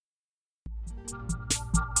All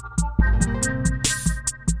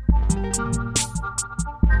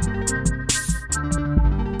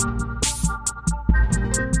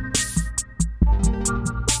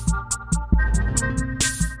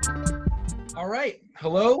right.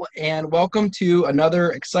 Hello, and welcome to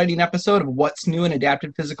another exciting episode of What's New in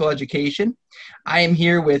Adapted Physical Education. I am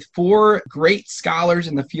here with four great scholars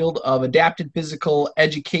in the field of adapted physical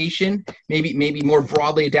education, maybe more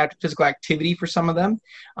broadly adapted physical activity for some of them.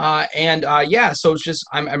 So it's just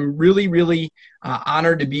I'm really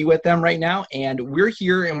honored to be with them right now, and we're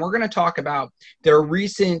here and we're going to talk about their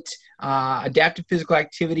recent adapted physical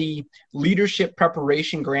activity leadership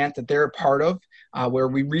preparation grant that they're a part of. Where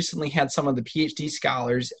we recently had some of the PhD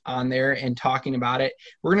scholars on there and talking about it.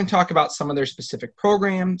 We're going to talk about some of their specific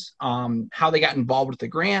programs, how they got involved with the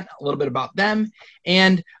grant, a little bit about them,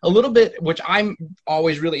 and a little bit, which I'm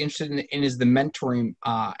always really interested in is the mentoring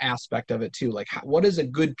aspect of it too. Like, what does a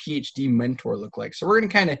good PhD mentor look like? So we're going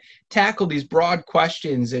to kind of tackle these broad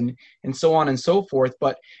questions and so on and so forth.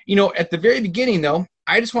 But, at the very beginning, though,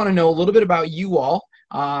 I just want to know a little bit about you all.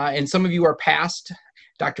 And some of you are past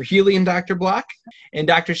Dr. Healy and Dr. Block, and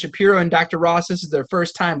Dr. Shapiro and Dr. Ross. This is their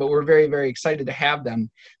first time, but we're very excited to have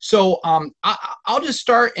them. So I'll just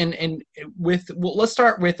start let's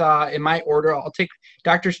start with in my order. I'll take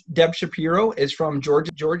Dr. Deb Shapiro is from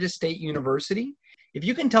Georgia State University. If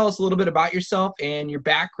you can tell us a little bit about yourself and your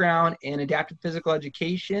background in adaptive physical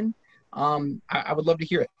education, I would love to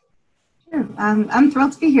hear it. Sure. I'm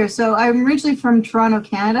thrilled to be here. So I'm originally from Toronto,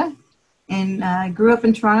 Canada. And I grew up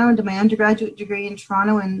in Toronto and did my undergraduate degree in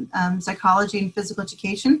Toronto in psychology and physical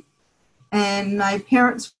education. And my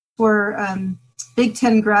parents were Big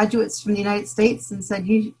Ten graduates from the United States and said,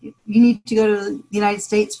 you need to go to the United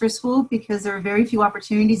States for school because there were very few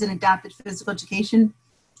opportunities in adapted physical education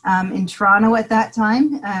in Toronto at that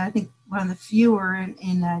time. I think one of the few were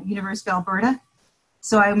in University of Alberta.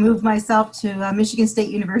 So I moved myself to Michigan State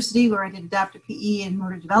University where I did adaptive PE and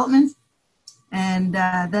motor development. And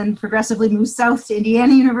then progressively moved south to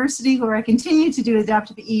Indiana University, where I continued to do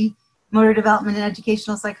adaptive PE, motor development, and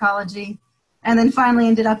educational psychology. And then finally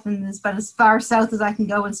ended up about as far south as I can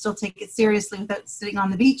go and still take it seriously without sitting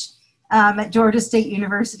on the beach at Georgia State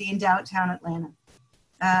University in downtown Atlanta.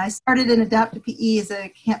 I started in adaptive PE as a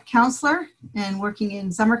camp counselor and working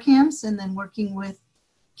in summer camps, and then working with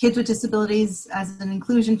kids with disabilities as an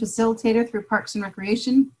inclusion facilitator through Parks and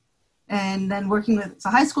Recreation. And then working as a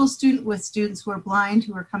high school student with students who are blind,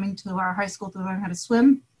 who are coming to our high school to learn how to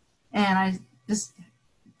swim. And I just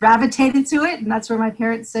gravitated to it. And that's where my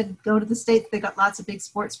parents said, go to the States. They got lots of big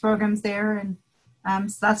sports programs there. And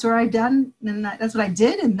so that's where I've done. And that's what I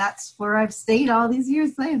did. And that's where I've stayed all these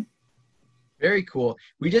years later. Very cool.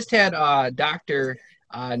 We just had Dr.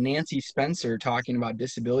 Nancy Spencer talking about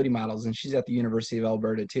disability models, and she's at the University of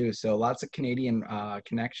Alberta too. So lots of Canadian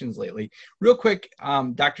connections lately. Real quick,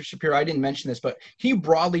 Dr. Shapiro, I didn't mention this, but can you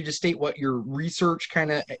broadly just state what your research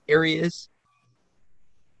kind of area is?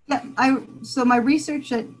 Yeah, so my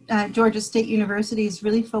research at Georgia State University is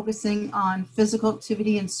really focusing on physical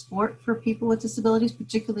activity and sport for people with disabilities,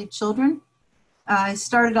 particularly children. I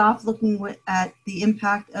started off looking at the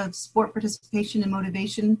impact of sport participation and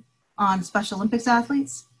motivation on Special Olympics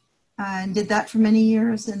athletes, and did that for many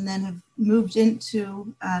years, and then have moved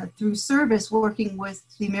into, through service, working with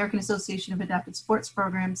the American Association of Adapted Sports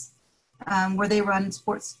Programs, where they run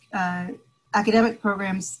sports academic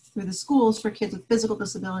programs through the schools for kids with physical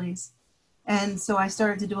disabilities. And so I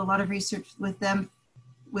started to do a lot of research with them,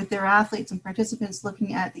 with their athletes and participants,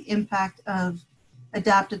 looking at the impact of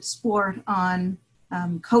adapted sport on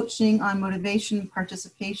coaching, on motivation,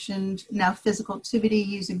 participation, now physical activity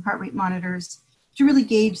using heart rate monitors to really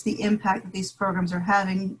gauge the impact that these programs are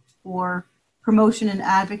having for promotion and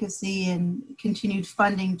advocacy and continued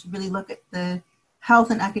funding to really look at the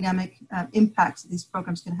health and academic impacts that these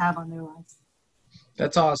programs can have on their lives.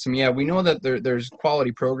 That's awesome. Yeah, we know that there's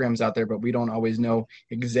quality programs out there, but we don't always know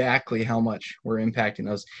exactly how much we're impacting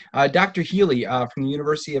those. Dr. Healy from the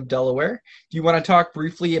University of Delaware, do you want to talk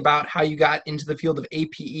briefly about how you got into the field of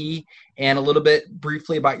APE and a little bit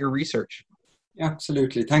briefly about your research? Yeah,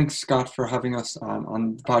 absolutely. Thanks, Scott, for having us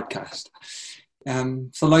on the podcast.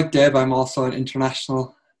 So like Deb, I'm also an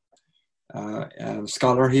international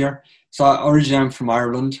scholar here. So originally I'm from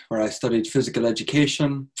Ireland, where I studied physical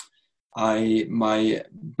education. My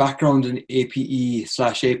background in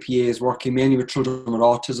APE/APA is working mainly with children with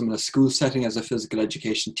autism in a school setting as a physical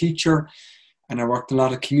education teacher, and I worked in a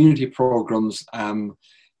lot of community programs. The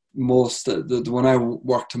one I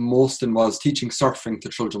worked most in was teaching surfing to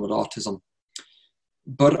children with autism.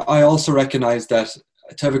 But I also recognize that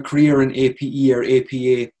to have a career in APE or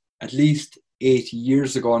APA, at least 8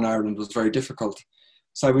 years ago in Ireland was very difficult.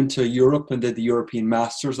 So I went to Europe and did the European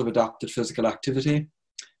Masters of Adapted Physical Activity.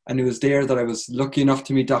 And it was there that I was lucky enough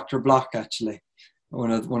to meet Dr. Block, actually,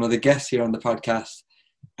 one of the guests here on the podcast.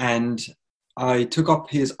 And I took up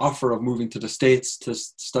his offer of moving to the States to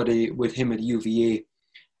study with him at UVA,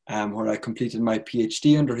 where I completed my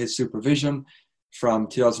PhD under his supervision from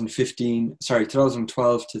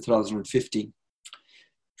 2012 to 2015.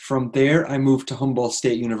 From there, I moved to Humboldt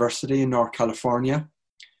State University in North California,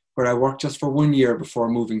 where I worked just for 1 year before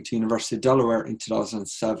moving to University of Delaware in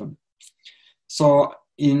 2007. So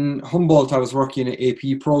in Humboldt, I was working in an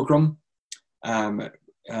AP program,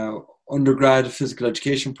 undergrad physical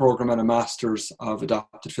education program, and a master's of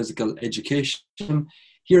adapted physical education.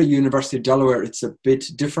 Here at University of Delaware, it's a bit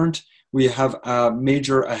different. We have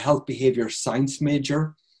a health behavior science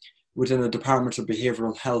major within the Department of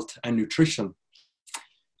Behavioral Health and Nutrition.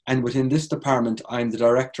 And within this department, I'm the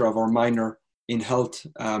director of our minor in health,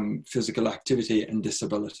 physical activity and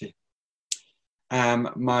disability.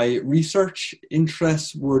 My research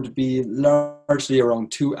interests would be largely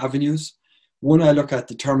around two avenues. One, I look at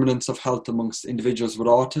determinants of health amongst individuals with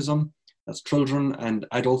autism, that's children and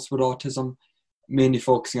adults with autism, mainly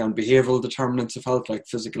focusing on behavioral determinants of health like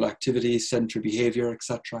physical activity, sedentary behavior,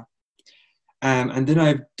 etc. And then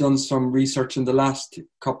I've done some research in the last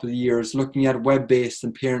couple of years looking at web-based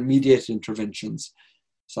and parent-mediated interventions.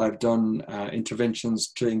 So I've done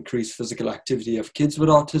interventions to increase physical activity of kids with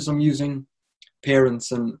autism using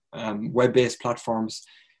parents and web-based platforms,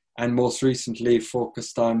 and most recently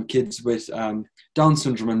focused on kids with Down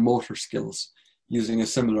syndrome and motor skills using a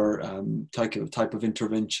similar type of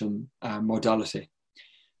intervention modality.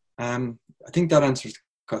 I think that answers the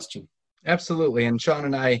question. Absolutely. And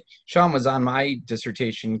Sean was on my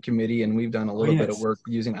dissertation committee, and we've done a little bit of work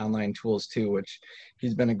using online tools too, which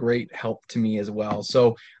he's been a great help to me as well.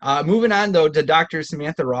 So moving on though to Dr.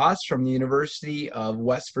 Samantha Ross from the University of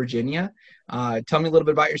West Virginia. Tell me a little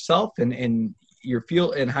bit about yourself and your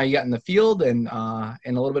field and how you got in the field, and a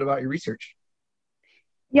little bit about your research.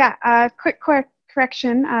 Yeah, quick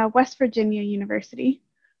correction, West Virginia University.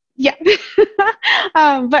 Yeah,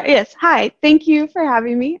 but yes, hi, thank you for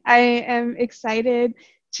having me. I am excited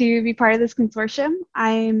to be part of this consortium.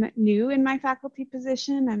 I'm new in my faculty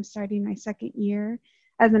position. I'm starting my second year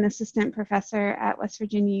as an assistant professor at West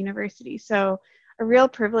Virginia University. So a real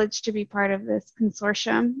privilege to be part of this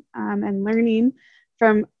consortium and learning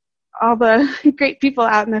from all the great people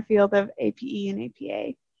out in the field of APE and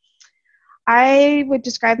APA. I would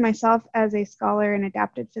describe myself as a scholar in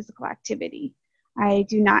adapted physical activity. I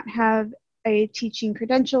do not have a teaching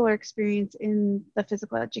credential or experience in the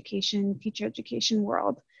physical education, teacher education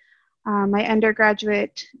world. My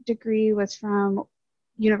undergraduate degree was from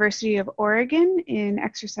University of Oregon in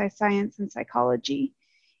exercise science and psychology.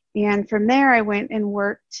 And from there, I went and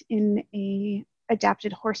worked in a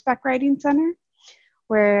adapted horseback riding center,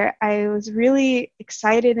 where I was really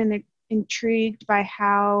excited and intrigued by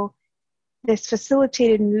how this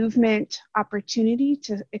facilitated movement opportunity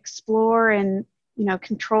to explore and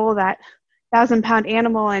control that 1,000-pound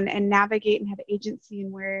animal and navigate and have agency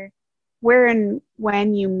in where and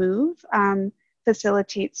when you move,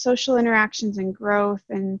 facilitates social interactions and growth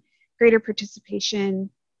and greater participation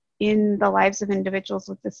in the lives of individuals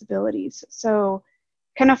with disabilities. So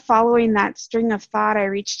kind of following that string of thought, I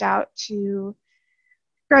reached out to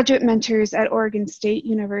graduate mentors at Oregon State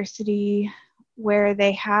University, where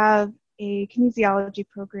they have a kinesiology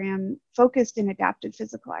program focused in adapted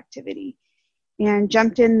physical activity, and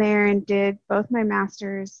jumped in there and did both my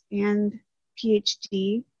master's and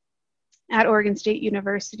PhD at Oregon State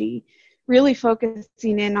University, really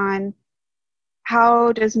focusing in on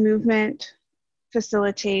how does movement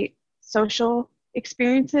facilitate social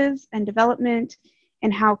experiences and development,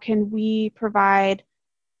 and how can we provide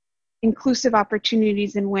inclusive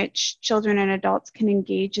opportunities in which children and adults can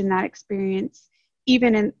engage in that experience,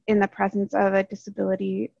 even in the presence of a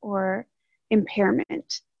disability or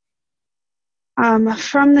impairment.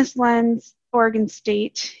 From this lens, Oregon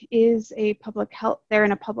State is a public health, they're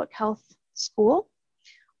in a public health school.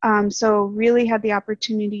 So really had the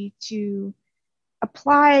opportunity to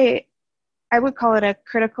apply, I would call it a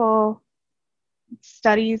critical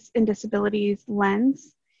studies in disabilities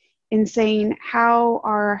lens, in saying how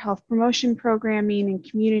are health promotion programming and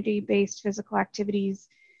community-based physical activities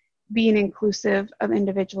being inclusive of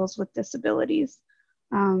individuals with disabilities.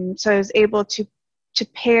 So I was able to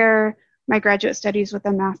pair my graduate studies with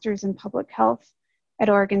a master's in public health at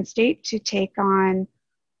Oregon State to take on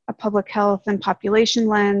a public health and population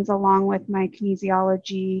lens, along with my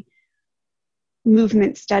kinesiology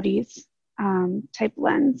movement studies type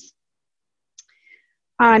lens.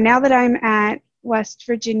 Now that I'm at West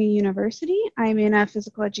Virginia University, I'm in a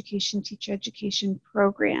physical education teacher education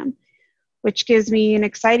program, which gives me an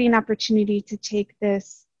exciting opportunity to take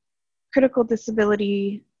this critical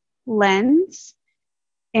disability lens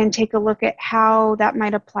and take a look at how that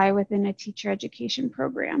might apply within a teacher education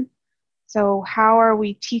program. So how are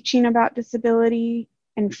we teaching about disability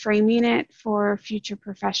and framing it for future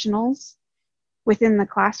professionals within the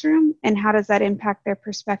classroom, and how does that impact their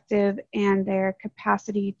perspective and their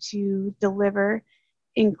capacity to deliver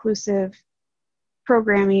inclusive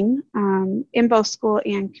programming in both school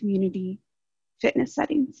and community fitness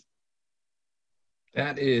settings?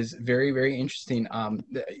 That is very, very interesting.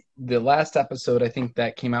 The last episode I think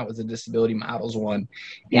that came out was the disability models one,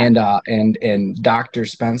 yeah. and Dr.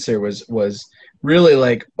 Spencer was really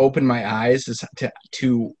like opened my eyes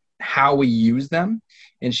to how we use them.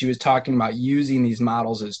 And she was talking about using these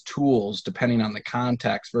models as tools depending on the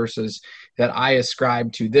context versus that I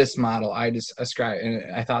ascribe to this model. I just ascribe,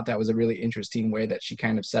 and I thought that was a really interesting way that she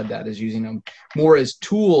kind of said that, is using them more as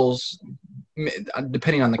tools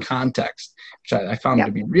depending on the context, which I found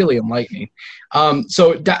to be really enlightening.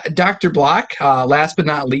 So Dr. Block, last but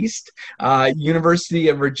not least, University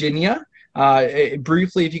of Virginia.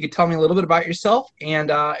 Briefly, if you could tell me a little bit about yourself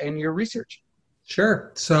and your research.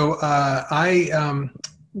 Sure. So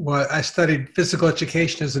I studied physical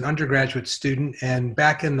education as an undergraduate student, and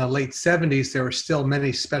back in the late 70s, there were still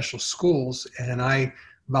many special schools, and I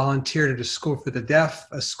volunteered at a school for the deaf,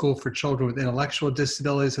 a school for children with intellectual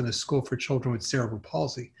disabilities, and a school for children with cerebral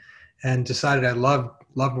palsy, and decided I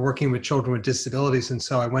loved working with children with disabilities. And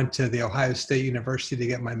so I went to The Ohio State University to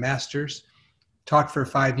get my master's, taught for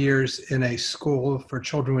 5 years in a school for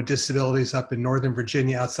children with disabilities up in Northern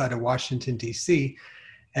Virginia outside of Washington, D.C.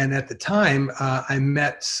 And at the time, I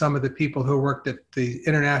met some of the people who worked at the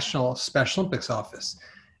International Special Olympics office.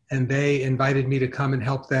 And they invited me to come and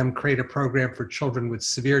help them create a program for children with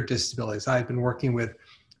severe disabilities. I had been working with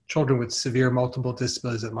children with severe multiple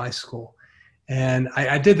disabilities at my school. And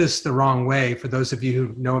I did this the wrong way. For those of you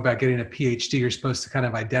who know about getting a PhD, you're supposed to kind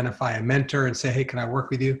of identify a mentor and say, hey, can I work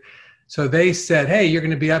with you? So they said, hey, you're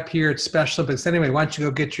going to be up here at Special Olympics anyway. Why don't you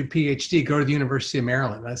go get your PhD? Go to the University of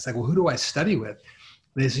Maryland. And I was like, well, who do I study with?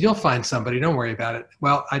 And they said, you'll find somebody. Don't worry about it.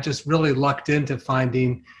 Well, I just really lucked into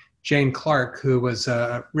finding Jane Clark, who was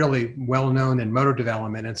really well-known in motor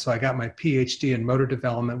development. And so I got my PhD in motor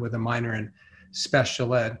development with a minor in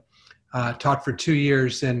special ed. Taught for 2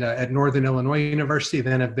 years at Northern Illinois University,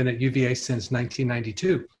 then I've been at UVA since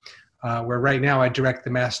 1992, where right now I direct the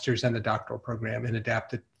master's and the doctoral program in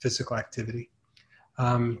adapted physical activity.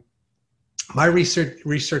 My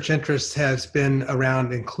research interest has been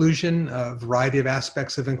around inclusion, a variety of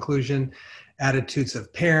aspects of inclusion, attitudes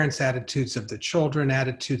of parents, attitudes of the children,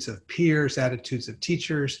 attitudes of peers, attitudes of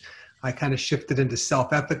teachers. I kind of shifted into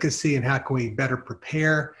self-efficacy and how can we better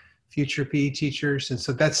prepare future PE teachers. And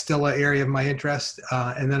so that's still an area of my interest.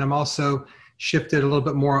 And then I'm also shifted a little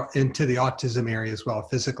bit more into the autism area as well,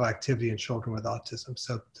 physical activity in children with autism.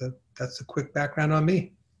 So that's a quick background on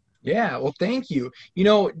me. Yeah, well, thank you. You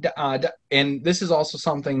know, and this is also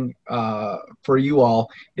something for you all,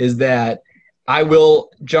 is that I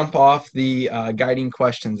will jump off the guiding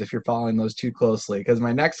questions if you're following those too closely, because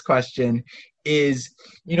my next question is,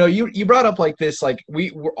 you know, you brought up like this, like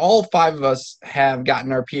we're all five of us have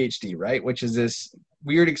gotten our PhD, right? Which is this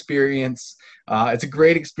weird experience. It's a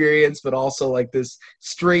great experience, but also like this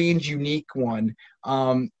strange, unique one.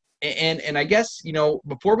 And I guess, you know,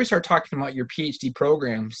 before we start talking about your PhD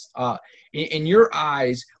programs, in your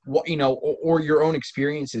eyes, what, you know, or your own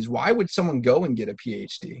experiences, why would someone go and get a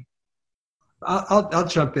PhD? I'll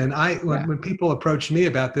jump in. When people approach me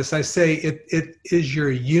about this, I say it is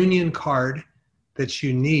your union card that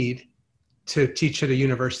you need to teach at a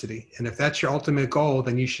university. And if that's your ultimate goal,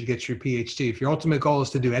 then you should get your PhD. If your ultimate goal is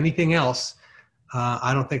to do anything else,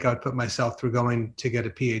 I don't think I would put myself through going to get a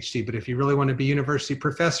PhD. But if you really want to be a university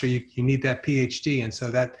professor, you need that PhD. And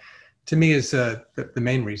so that, to me, is the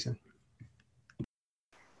main reason.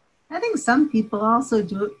 I think some people also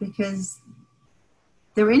do it because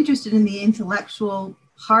they're interested in the intellectual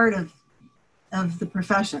part of the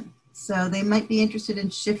profession. So they might be interested in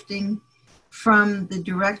shifting from the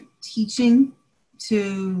direct teaching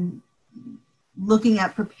to looking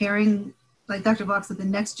at preparing, like Dr. Block said, the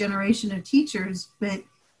next generation of teachers. But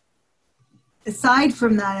aside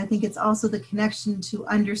from that, I think it's also the connection to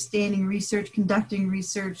understanding research, conducting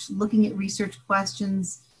research, looking at research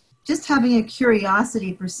questions, just having a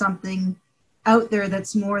curiosity for something out there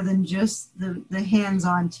that's more than just the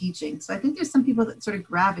hands-on teaching. So I think there's some people that sort of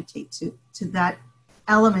gravitate to that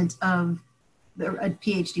element of a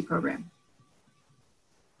PhD program.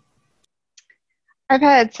 I've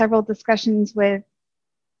had several discussions with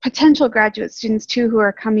potential graduate students too who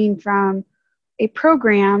are coming from a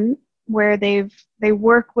program where they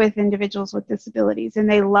work with individuals with disabilities and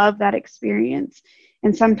they love that experience.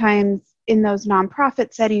 And sometimes in those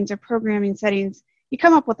nonprofit settings or programming settings, you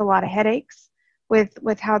come up with a lot of headaches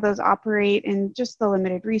with how those operate and just the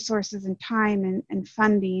limited resources and time and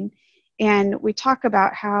funding. And we talk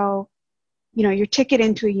about how, you know, your ticket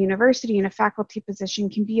into a university and a faculty position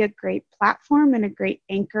can be a great platform and a great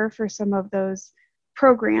anchor for some of those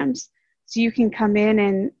programs. So you can come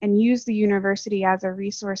in and use the university as a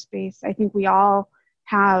resource base. I think we all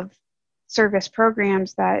have service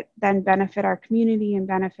programs that then benefit our community and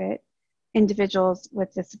benefit individuals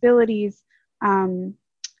with disabilities.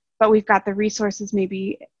 But we've got the resources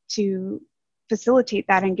maybe to facilitate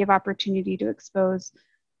that and give opportunity to expose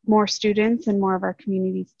more students and more of our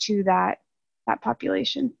communities to that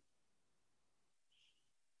population.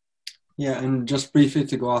 Yeah, and just briefly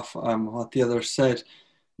to go off what the others said,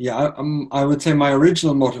 yeah, I would say my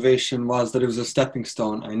original motivation was that it was a stepping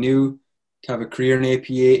stone. I knew to have a career in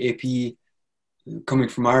APE, coming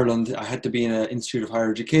from Ireland, I had to be in an institute of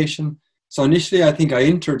higher education. So initially, I think I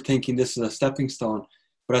entered thinking this is a stepping stone,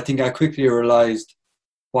 but I think I quickly realized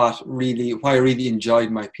why I really enjoyed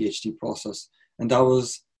my PhD process. And that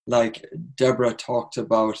was, like Deborah talked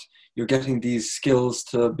about, you're getting these skills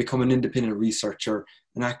to become an independent researcher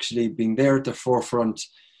and actually being there at the forefront,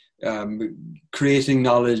 creating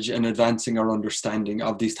knowledge and advancing our understanding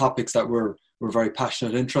of these topics that we're very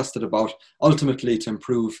passionate and interested about, ultimately to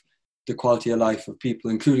improve the quality of life of people,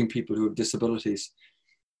 including people who have disabilities.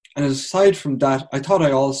 And aside from that, I thought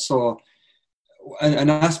I also, an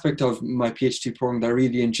aspect of my PhD program that I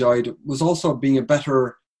really enjoyed was also being a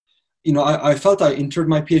better, you know, I felt I entered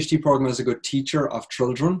my PhD program as a good teacher of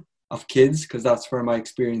children, of kids, because that's where my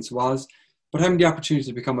experience was. But having the opportunity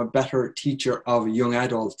to become a better teacher of young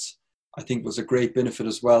adults, I think was a great benefit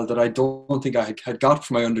as well that I don't think I had got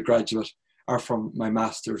from my undergraduate or from my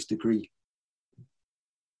master's degree.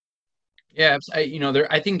 Yeah,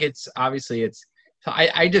 I think it's obviously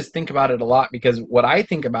I just think about it a lot because what I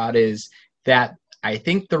think about is that I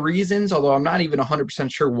think the reasons, although I'm not even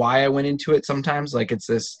 100% sure why I went into it sometimes, like it's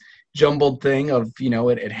this jumbled thing of, you know,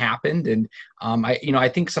 it happened. And I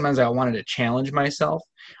think sometimes I wanted to challenge myself.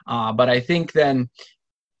 But I think then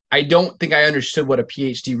I don't think I understood what a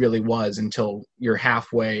PhD really was until you're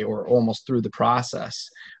halfway or almost through the process.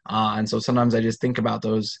 And so sometimes I just think about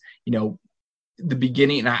those, you know, the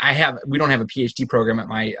beginning. And we don't have a PhD program at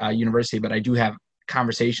my university, but I do have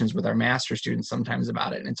conversations with our master students sometimes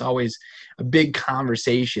about it, and it's always a big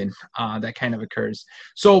conversation that kind of occurs.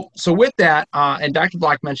 So with that, and Dr.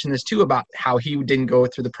 Block mentioned this too about how he didn't go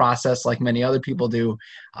through the process like many other people do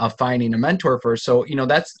of finding a mentor first. So, you know,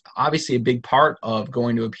 that's obviously a big part of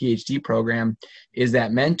going to a PhD program is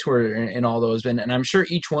that mentor and all those. And I'm sure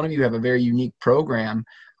each one of you have a very unique program.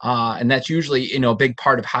 And that's usually, you know, a big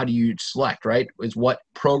part of how do you select, right? Is what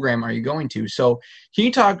program are you going to? So can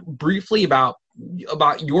you talk briefly about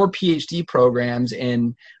your PhD programs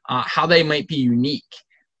and how they might be unique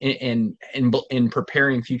in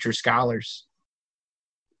preparing future scholars?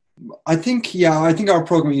 I think our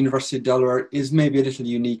program at University of Delaware is maybe a little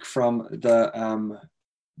unique from the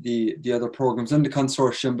other programs in the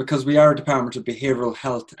consortium because we are a Department of Behavioral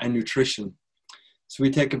Health and Nutrition. So we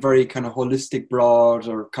take a very kind of holistic, broad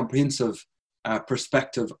or comprehensive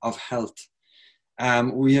perspective of health.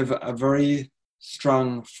 We have a very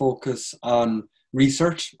strong focus on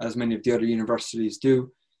research, as many of the other universities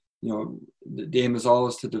do. You know, the aim is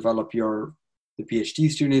always to develop the PhD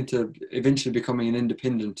student into eventually becoming an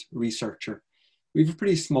independent researcher. We have a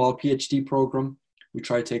pretty small PhD program. We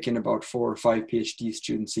try to take in about 4 or 5 PhD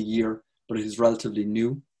students a year, but it is relatively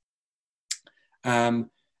new. And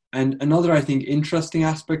another, I think, interesting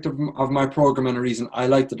aspect of my program and a reason I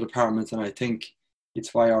like the department, and I think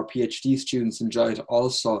it's why our PhD students enjoy it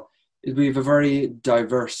also, is we have a very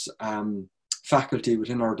diverse faculty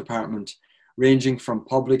within our department, ranging from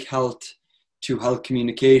public health to health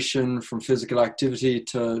communication, from physical activity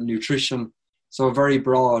to nutrition. So a very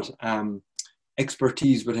broad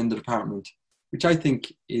expertise within the department, which I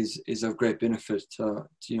think is of great benefit to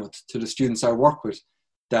the students I work with,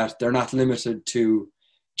 that they're not limited to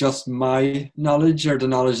just my knowledge or the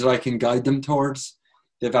knowledge that I can guide them towards.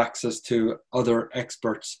 They have access to other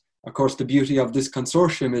experts. Of course, the beauty of this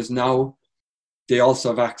consortium is now they also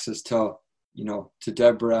have access to, you know, to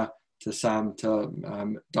Deborah, to Sam,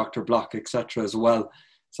 to Dr. Block, etc. as well.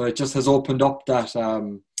 So it just has opened up that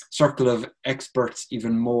circle of experts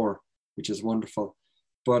even more, which is wonderful.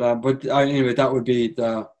 But anyway, that would be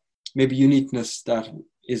the maybe uniqueness that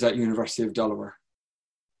is at University of Delaware.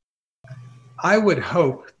 I would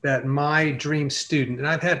hope that my dream student, and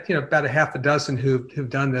I've had about a half a dozen who've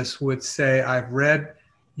done this, would say, I've read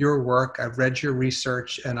your work, I've read your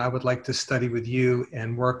research, and I would like to study with you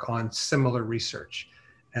and work on similar research.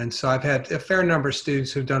 And so I've had a fair number of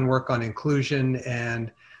students who've done work on inclusion,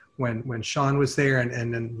 and when Sean was there,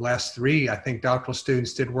 and then the last three, I think doctoral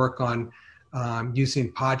students did work on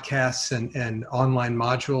using podcasts and online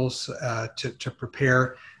modules to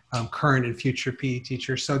prepare current and future PE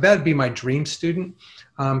teachers. So that'd be my dream student.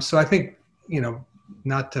 So I think,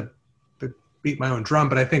 not to beat my own drum,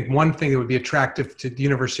 but I think one thing that would be attractive to the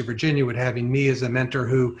University of Virginia would having me as a mentor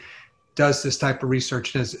who does this type of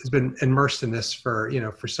research and has been immersed in this for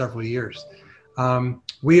several years.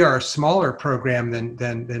 We are a smaller program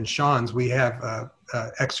than Sean's. We have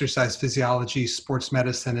exercise physiology, sports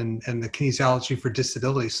medicine, and the kinesiology for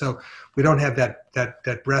disability. So we don't have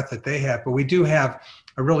that breadth that they have, but we do have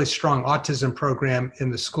a really strong autism program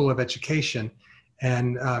in the School of Education.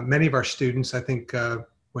 And many of our students, I think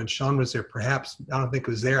when Sean was there, perhaps, I don't think it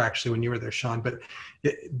was there actually when you were there, Sean, but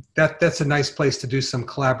that's a nice place to do some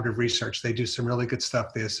collaborative research. They do some really good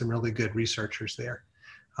stuff. They have some really good researchers there.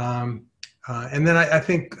 And then I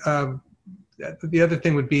think the other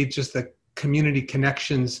thing would be just the community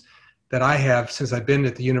connections that I have since I've been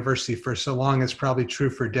at the university for so long. Is probably true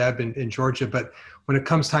for Deb in Georgia, but when it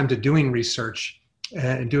comes time to doing research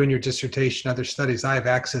and doing your dissertation, other studies, I have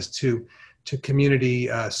access to community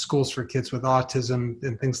schools for kids with autism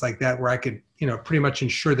and things like that, where I could, pretty much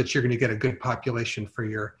ensure that you're going to get a good population for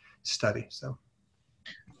your study. So.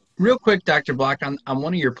 Real quick, Dr. Block, on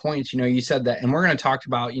one of your points, you said that, and we're going to talk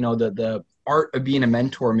about, the art of being a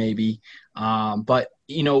mentor maybe, but,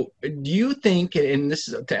 do you think, and this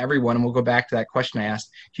is to everyone, and we'll go back to that question I asked,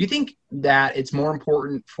 do you think that it's more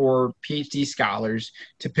important for PhD scholars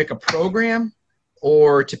to pick a program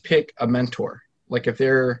or to pick a mentor? Like if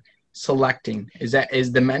they're selecting, is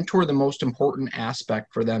the mentor the most important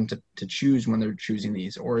aspect for them to choose when they're choosing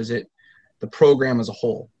these, or is it the program as a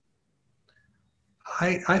whole?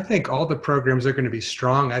 I think all the programs are going to be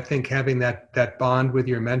strong. I think having that bond with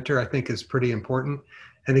your mentor, I think, is pretty important.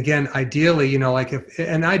 And again, ideally,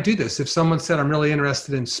 and I do this, if someone said, I'm really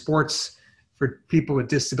interested in sports for people with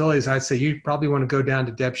disabilities, I'd say, you probably want to go down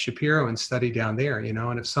to Deb Shapiro and study down there,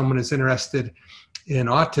 and if someone is interested in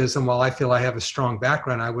autism, while I feel I have a strong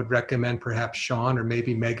background, I would recommend perhaps Sean or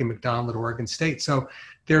maybe Megan McDonald at Oregon State. So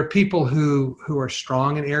there are people who are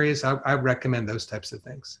strong in areas. I recommend those types of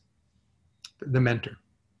things. The mentor.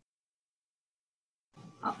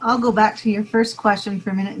 I'll go back to your first question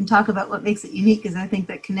for a minute and talk about what makes it unique, because I think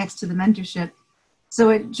that connects to the mentorship.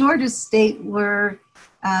 So at Georgia State, we're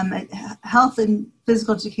health and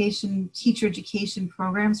physical education, teacher education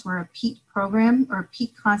programs. We're a PEAT program, or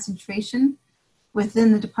PEAT concentration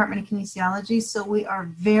within the Department of Kinesiology. So we are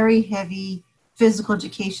very heavy physical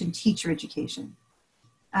education, teacher education.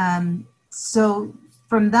 So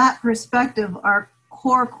from that perspective, our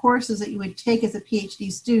core courses that you would take as a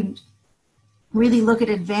PhD student really look at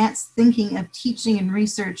advanced thinking of teaching and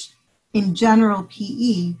research in general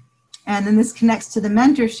PE. And then this connects to the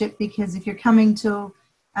mentorship, because if you're coming to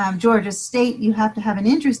Georgia State, you have to have an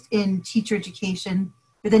interest in teacher education,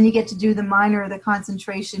 but then you get to do the minor or the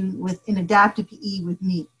concentration in adaptive PE with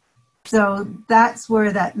me. So that's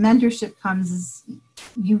where that mentorship comes, is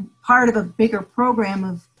you part of a bigger program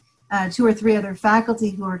of 2 or 3 other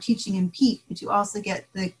faculty who are teaching in PEAT, but you also get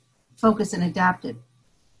the focus in adaptive.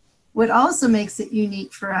 What also makes it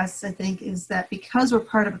unique for us, I think, is that because we're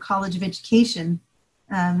part of a college of education,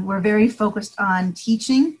 we're very focused on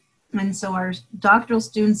teaching. And so our doctoral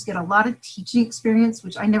students get a lot of teaching experience,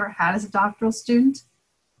 which I never had as a doctoral student.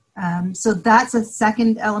 So that's a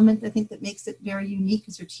second element, I think, that makes it very unique,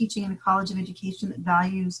 because you're teaching in a college of education that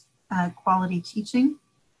values quality teaching.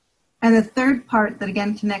 And the third part that,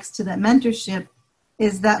 again, connects to that mentorship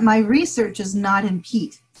is that my research is not in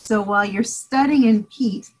PEAT. So while you're studying in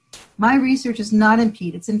PEAT, my research is not in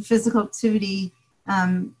PEAT. It's in physical activity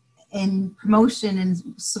and promotion and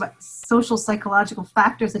social psychological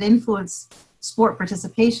factors that influence sport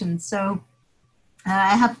participation. So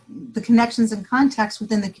I have the connections and contacts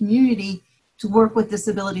within the community to work with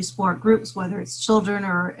disability sport groups, whether it's children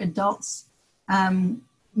or adults,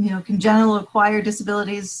 congenital acquired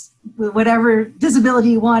disabilities, whatever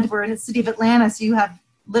disability you want. We're in the city of Atlanta, so you have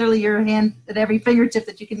literally your hand at every fingertip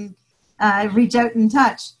that you can reach out and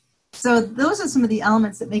touch. So those are some of the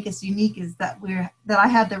elements that make us unique, is that I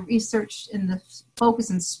have the research and the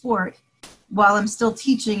focus in sport while I'm still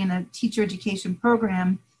teaching in a teacher education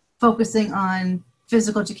program, focusing on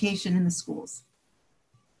physical education in the schools.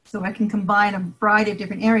 So I can combine a variety of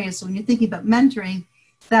different areas. So when you're thinking about mentoring,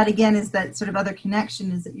 that again is that sort of other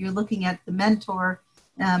connection, is that you're looking at the mentor,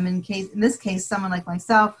 in this case, someone like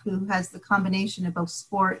myself who has the combination of both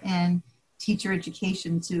sport and teacher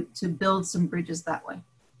education to build some bridges that way.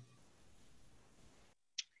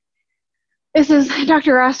 This is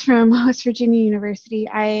Dr. Ross from West Virginia University.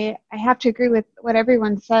 I have to agree with what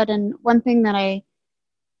everyone said, and one thing that I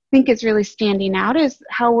think is really standing out is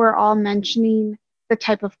how we're all mentioning the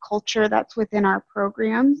type of culture that's within our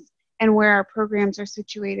programs and where our programs are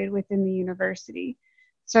situated within the university.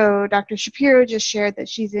 So Dr. Shapiro just shared that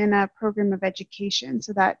she's in a program of education,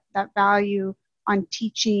 so that value on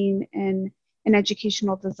teaching and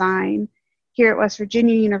educational design. Here at West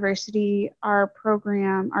Virginia University, our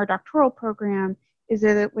program, our doctoral program, is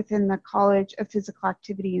within the College of Physical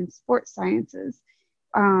Activity and Sports Sciences,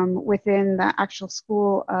 within the actual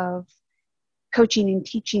School of Coaching and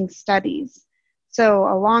Teaching Studies. So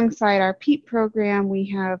alongside our PEAT program, we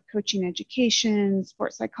have coaching education,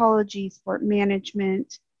 sport psychology, sport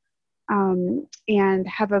management, and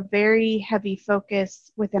have a very heavy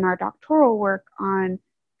focus within our doctoral work on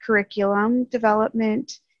curriculum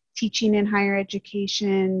development, teaching in higher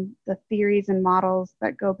education, the theories and models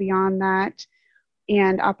that go beyond that,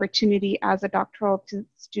 and opportunity as a doctoral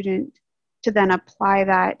student to then apply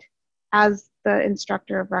that as the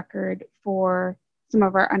instructor of record for some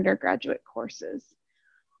of our undergraduate courses.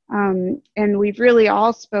 And we've really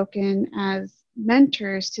all spoken as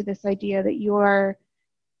mentors to this idea that you're,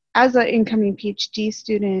 as an incoming PhD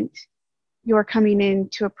student, you're coming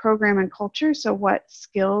into a program and culture. So what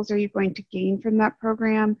skills are you going to gain from that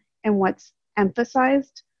program and what's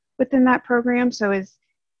emphasized within that program? So is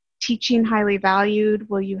teaching highly valued?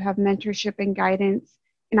 Will you have mentorship and guidance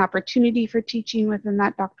and opportunity for teaching within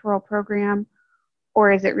that doctoral program?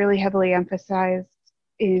 Or is it really heavily emphasized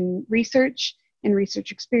in research and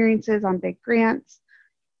research experiences on big grants?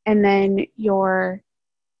 And then your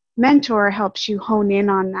mentor helps you hone in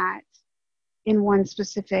on that in one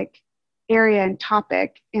specific area and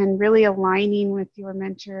topic, and really aligning with your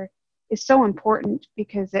mentor is so important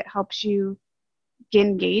because it helps you get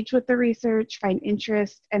engaged with the research, find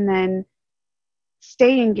interest, and then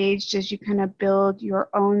stay engaged as you kind of build your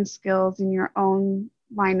own skills and your own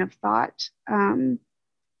line of thought. And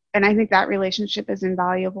I think that relationship is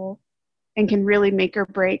invaluable and can really make or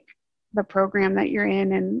break the program that you're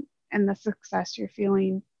in and the success you're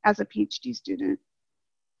feeling as a PhD student.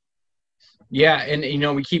 Yeah, and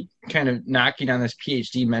we keep kind of knocking on this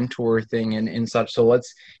PhD mentor thing and such. So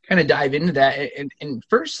let's kind of dive into that. And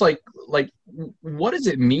first, like what does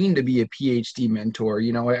it mean to be a PhD mentor?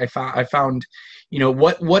 I found,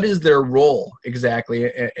 what is their role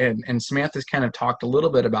exactly? And Samantha's kind of talked a little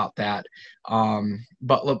bit about that.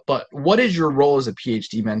 But what is your role as a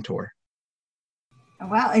PhD mentor?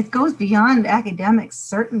 Well, it goes beyond academics,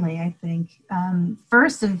 certainly, I think.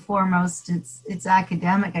 First and foremost, it's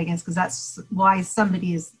academic, I guess, because that's why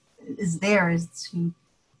somebody is there, is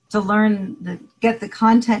to learn, get the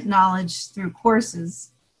content knowledge through courses.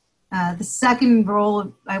 The second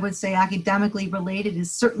role, I would say academically related, is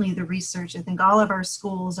certainly the research. I think all of our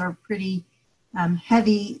schools are pretty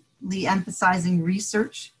heavily emphasizing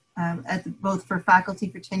research, both for faculty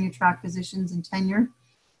for tenure track positions and tenure.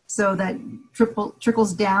 So that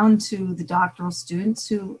trickles down to the doctoral students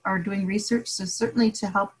who are doing research. So certainly to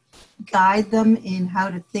help guide them in how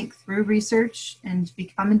to think through research and to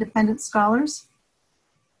become independent scholars.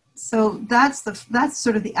 So that's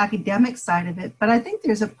sort of the academic side of it. But I think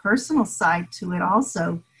there's a personal side to it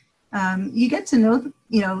also. You get to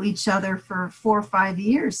know each other for 4 or 5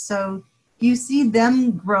 years. So you see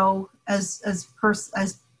them grow as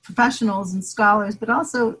professionals and scholars, but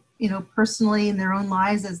also personally in their own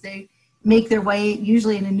lives as they make their way,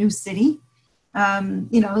 usually in a new city.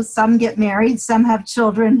 Some get married, some have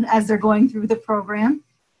children as they're going through the program.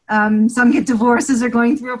 Some get divorced as they're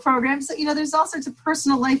going through a program. So, there's all sorts of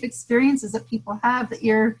personal life experiences that people have that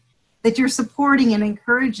you're supporting and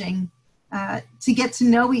encouraging to get to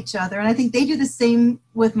know each other. And I think they do the same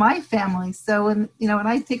with my family. So when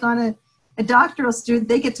I take on a doctoral student,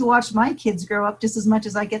 they get to watch my kids grow up just as much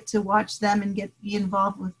as I get to watch them and be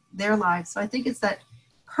involved with their lives. So I think it's that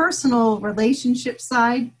personal relationship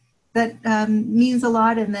side that means a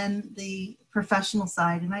lot, and then the professional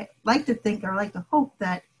side. And I like to hope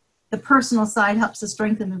that the personal side helps to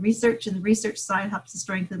strengthen the research, and the research side helps to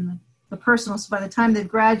strengthen the personal. So by the time they've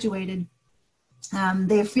graduated,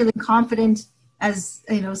 they're feeling confident as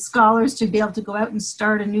scholars to be able to go out and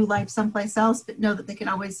start a new life someplace else, but know that they can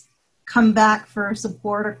always come back for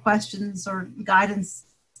support or questions or guidance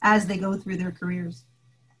as they go through their careers.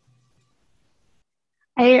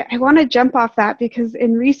 I want to jump off that because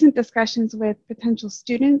in recent discussions with potential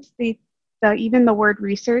students, they even the word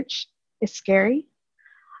research is scary,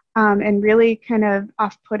 and really kind of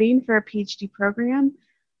off-putting for a PhD program,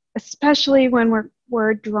 especially when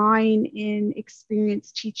we're drawing in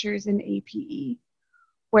experienced teachers in APE,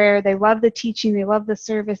 where they love the teaching, they love the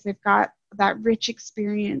service, they've got that rich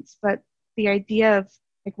experience, but the idea of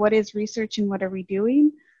like, what is research and what are we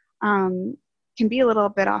doing, can be a little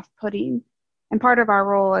bit off-putting. And part of our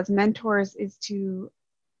role as mentors is to,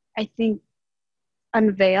 I think,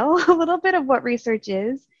 unveil a little bit of what research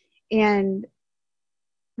is and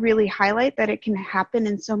really highlight that it can happen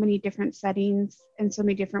in so many different settings in so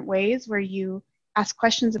many different ways, where you ask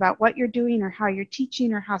questions about what you're doing or how you're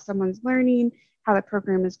teaching or how someone's learning, how the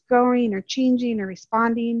program is going or changing or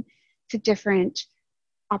responding to different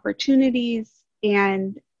opportunities.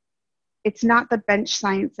 And it's not the bench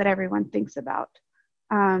science that everyone thinks about.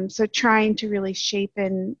 So trying to really shape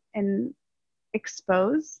and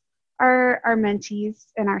expose our mentees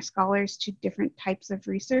and our scholars to different types of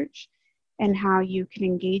research and how you can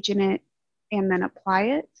engage in it and then apply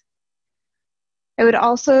it. I would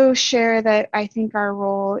also share that I think our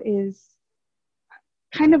role is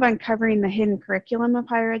kind of uncovering the hidden curriculum of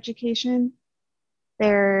higher education.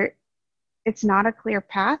 It's not a clear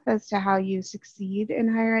path as to how you succeed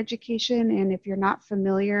in higher education, and if you're not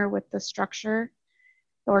familiar with the structure,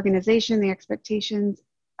 the organization, the expectations,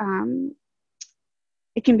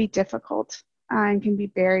 it can be difficult and can be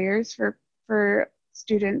barriers for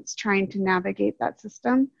students trying to navigate that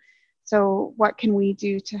system. So what can we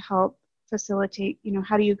do to help facilitate,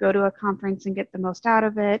 how do you go to a conference and get the most out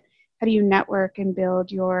of it? How do you network and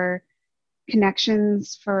build your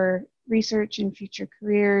connections for research and future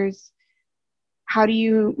careers? How do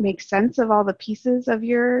you make sense of all the pieces of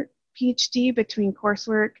your PhD between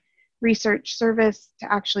coursework, research, service,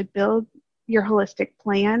 to actually build your holistic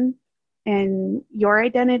plan and your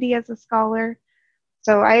identity as a scholar?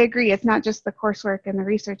 So I agree, it's not just the coursework and the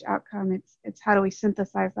research outcome, it's how do we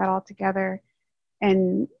synthesize that all together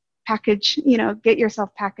and package, get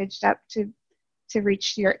yourself packaged up to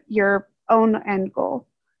reach your own end goal,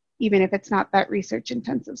 even if it's not that research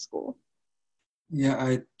intensive school. Yeah,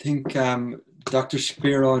 I think Dr.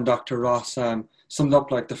 Shapiro and Dr. Ross summed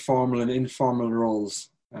up like the formal and informal roles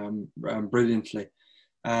brilliantly.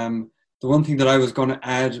 The one thing that I was going to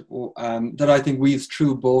add that I think weaves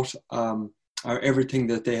through both everything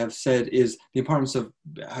that they have said is the importance of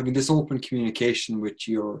having this open communication with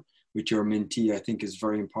your mentee. I think is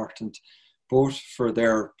very important, both for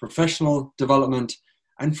their professional development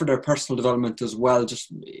and for their personal development as well.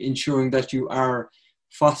 Just ensuring that you are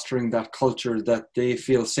fostering that culture, that they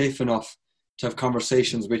feel safe enough to have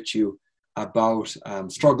conversations with you about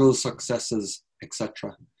struggles, successes,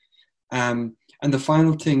 etc. And the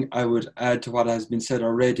final thing I would add to what has been said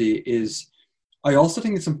already is I also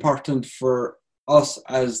think it's important for us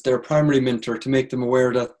as their primary mentor to make them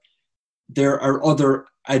aware that there are other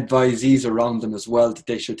advisees around them as well that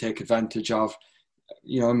they should take advantage of.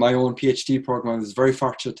 In my own PhD program, I was very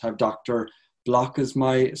fortunate to have Dr. Block as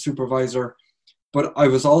my supervisor, but I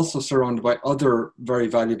was also surrounded by other very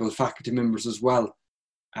valuable faculty members as well.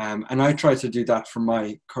 And I try to do that for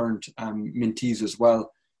my current mentees as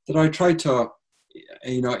well, that I try to,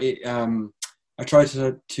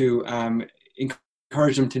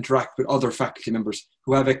 encourage them to interact with other faculty members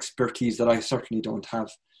who have expertise that I certainly don't have.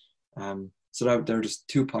 So there are just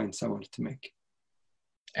 2 points I wanted to make.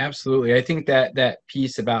 Absolutely. I think that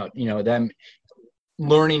piece about, them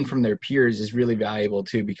learning from their peers is really valuable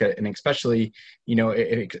too, because, and especially,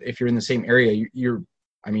 if you're in the same area, you're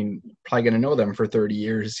probably going to know them for 30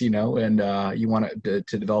 years, and you want to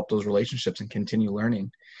develop those relationships and continue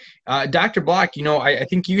learning. Dr. Block, I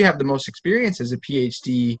think you have the most experience as a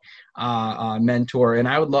PhD mentor, and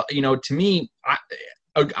I would love, to me,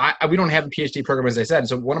 we don't have a PhD program, as I said.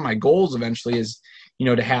 So one of my goals eventually is,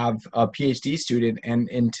 to have a PhD student.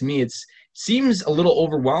 And to me, seems a little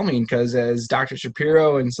overwhelming because, as Dr.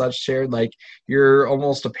 Shapiro and such shared, like, you're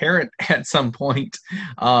almost a parent at some point.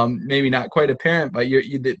 Maybe not quite a parent, but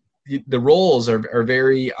the roles are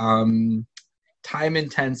very time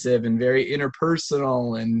intensive and very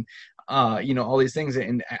interpersonal, and all these things.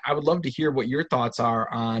 And I would love to hear what your thoughts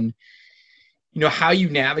are on, how you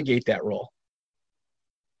navigate that role.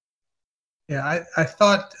 Yeah, I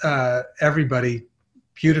thought everybody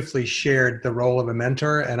beautifully shared the role of a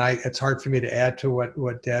mentor, and it's hard for me to add to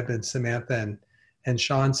what Deb and Samantha and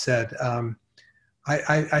Sean said.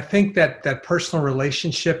 I think that personal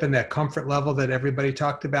relationship and that comfort level that everybody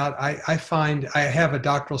talked about, I find I have a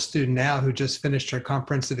doctoral student now who just finished her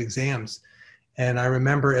comprehensive exams. And I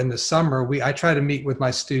remember in the summer, I try to meet with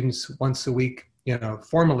my students once a week,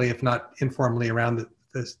 formally, if not informally, around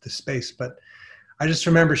the space. But I just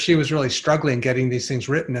remember she was really struggling getting these things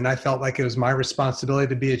written, and I felt like it was my responsibility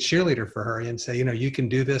to be a cheerleader for her and say, you can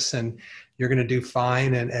do this and you're going to do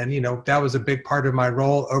fine. And that was a big part of my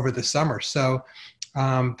role over the summer. So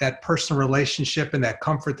that personal relationship and that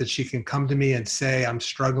comfort that she can come to me and say, I'm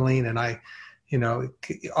struggling, and I,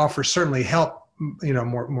 offer certainly help,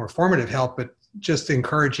 more formative help, but just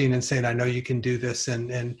encouraging and saying, I know you can do this,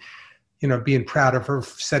 and being proud of her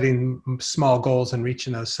setting small goals and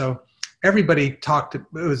reaching those. So everybody talked, it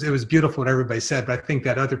was beautiful what everybody said, but I think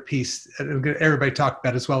that other piece everybody talked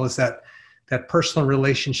about as well is that personal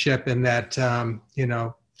relationship and that,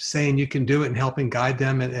 saying you can do it and helping guide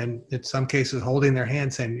them, and in some cases holding their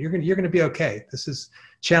hand saying, you're going to be okay. This is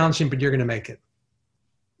challenging, but you're going to make it.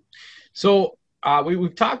 So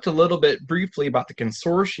we've talked a little bit briefly about the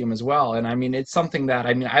consortium as well. And I mean, it's something that,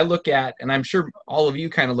 I look at, and I'm sure all of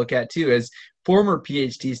you kind of look at too, as former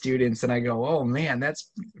PhD students. And I go, oh man,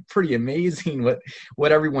 that's pretty amazing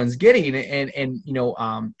what everyone's getting.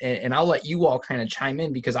 And I'll let you all kind of chime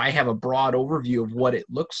in because I have a broad overview of what it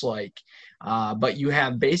looks like. But you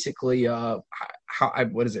have basically,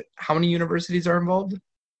 what is it? How many universities are involved?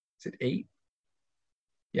 Is it 8?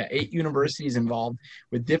 Yeah, 8 universities involved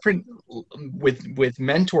with different, with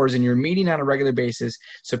mentors, and you're meeting on a regular basis.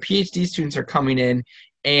 So PhD students are coming in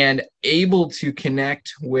and able to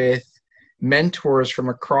connect with mentors from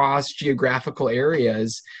across geographical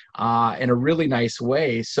areas in a really nice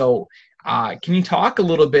way. So can you talk a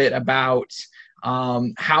little bit about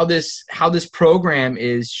how this program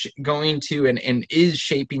is going to and is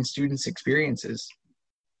shaping students' experiences?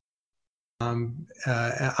 I'm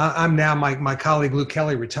now, my colleague Luke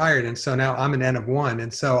Kelly retired, and so now I'm an N of 1,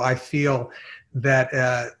 and so I feel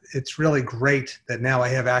that it's really great that now I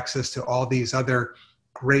have access to all these other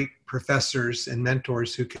great professors and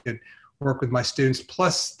mentors who could work with my students.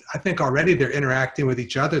 Plus, I think already they're interacting with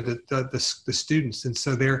each other, the students, and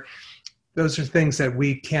so those are things that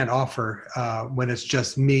we can't offer when it's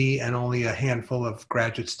just me and only a handful of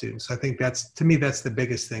graduate students. I think to me that's the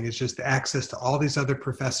biggest thing, is just the access to all these other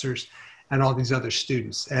professors and all these other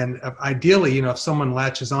students. And ideally, if someone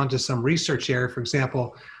latches onto some research area, for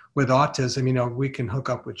example, with autism, we can hook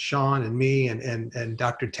up with Sean and me and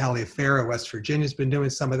Dr. Taliaferro, West Virginia, has been doing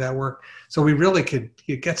some of that work. So we really could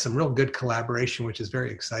get some real good collaboration, which is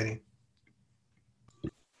very exciting.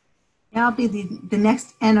 Yeah, I'll be the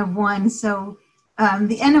next N of 1. So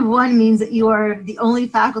the N of 1 means that you are the only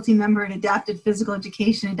faculty member in adapted physical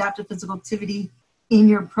education, adapted physical activity in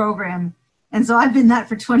your program. And so I've been that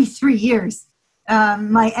for 23 years,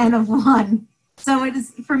 my N of 1. So it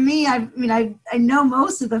is, for me, I know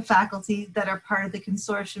most of the faculty that are part of the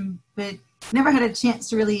consortium, but never had a chance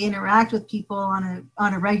to really interact with people on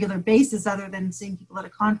a regular basis other than seeing people at a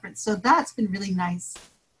conference. So that's been really nice.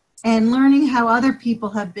 And learning how other people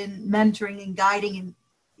have been mentoring and guiding and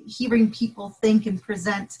hearing people think and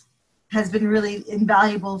present has been really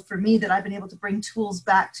invaluable for me, that I've been able to bring tools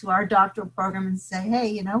back to our doctoral program and say,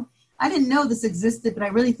 hey, I didn't know this existed, but I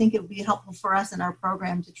really think it would be helpful for us in our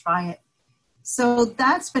program to try it. So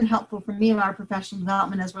that's been helpful for me in our professional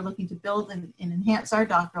development as we're looking to build and enhance our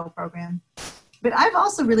doctoral program. But I've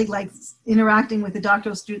also really liked interacting with the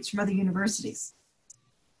doctoral students from other universities.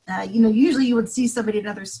 Usually you would see somebody at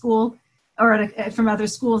another school or from other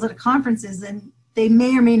schools at conferences, and they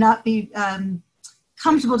may or may not be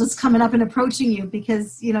comfortable just coming up and approaching you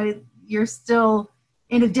because, you're still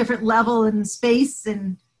in a different level in space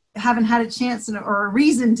and haven't had a chance or a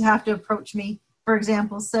reason to have to approach me, for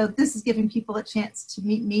example. So this is giving people a chance to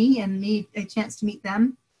meet me and me a chance to meet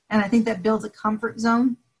them. And I think that builds a comfort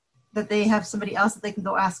zone, that they have somebody else that they can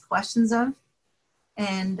go ask questions of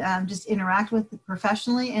and just interact with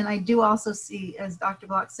professionally. And I do also see, as Dr.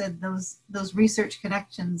 Block said, those research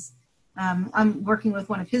connections. I'm working with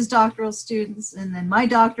one of his doctoral students, and then my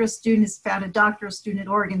doctoral student has found a doctoral student at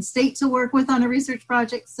Oregon State to work with on a research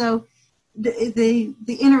project. So the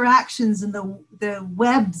interactions and the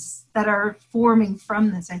webs that are forming from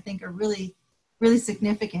this, I think, are really, really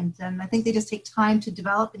significant. And I think they just take time to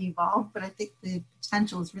develop and evolve, but I think the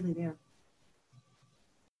potential is really there.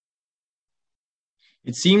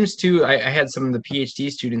 It seems to, I had some of the PhD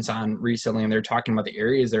students on recently, and they're talking about the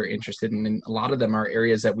areas they're interested in, and a lot of them are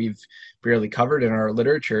areas that we've barely covered in our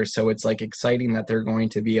literature. So it's like exciting that they're going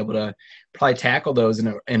to be able to probably tackle those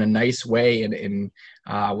in a nice way and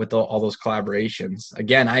with all those collaborations.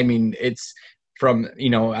 Again, it's from,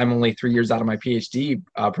 I'm only 3 years out of my PhD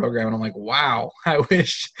program, and I'm like, wow, I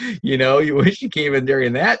wish, you wish you came in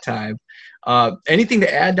during that time. Anything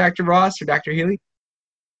to add, Dr. Ross or Dr. Healy?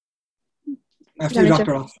 After you,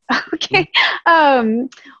 Dr. Ross. Okay.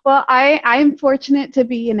 Well, I'm fortunate to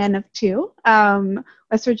be an N of 2,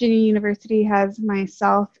 West Virginia University has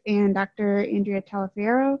myself and Dr. Andrea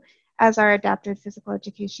Talaferro as our adaptive physical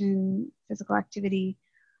education, physical activity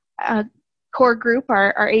core group,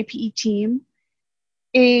 our APE team.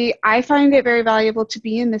 I find it very valuable to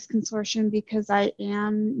be in this consortium because I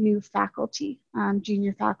am new faculty,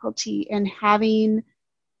 junior faculty, and having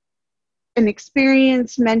an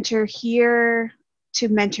experienced mentor here to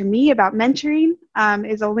mentor me about mentoring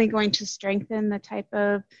is only going to strengthen the type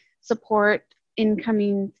of support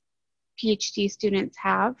incoming PhD students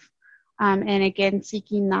have. And again,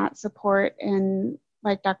 seeking that support, and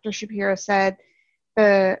like Dr. Shapiro said,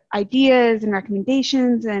 the ideas and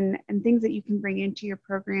recommendations and things that you can bring into your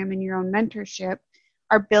program and your own mentorship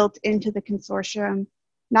are built into the consortium,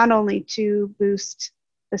 not only to boost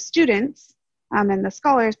the students and the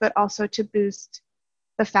scholars, but also to boost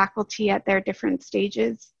the faculty at their different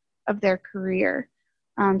stages of their career.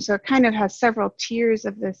 So it kind of has several tiers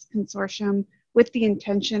of this consortium with the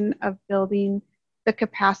intention of building the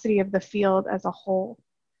capacity of the field as a whole.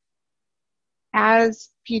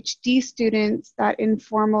 As PhD students, that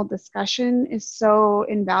informal discussion is so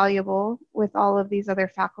invaluable with all of these other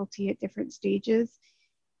faculty at different stages.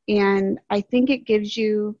 And I think it gives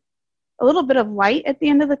you a little bit of light at the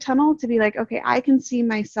end of the tunnel to be like, okay, I can see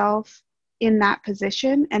myself in that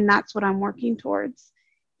position, and that's what I'm working towards.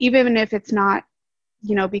 Even if it's not,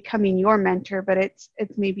 becoming your mentor, but it's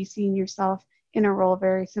maybe seeing yourself in a role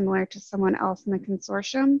very similar to someone else in the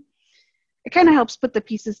consortium. It kind of helps put the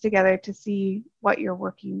pieces together to see what you're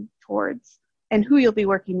working towards and who you'll be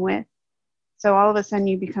working with. So all of a sudden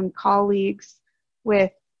you become colleagues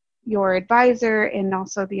with your advisor and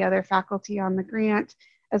also the other faculty on the grant,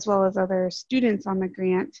 as well as other students on the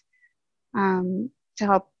grant, to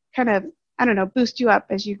help kind of, boost you up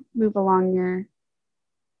as you move along your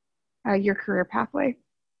career pathway.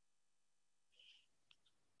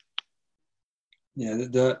 Yeah,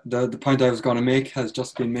 the point I was going to make has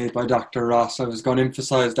just been made by Dr. Ross. I was going to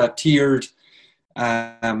emphasize that tiered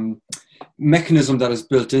mechanism that is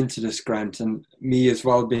built into this grant, and me as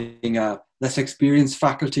well being a less experienced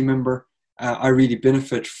faculty member, I really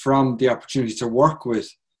benefit from the opportunity to work with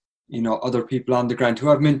other people on the grant who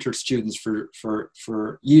have mentored students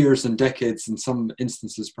for years and decades in some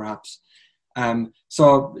instances perhaps.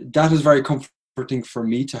 So that is very comforting for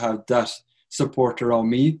me to have that support around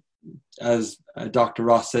me, as Dr.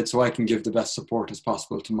 Ross said, so I can give the best support as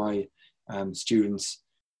possible to my students.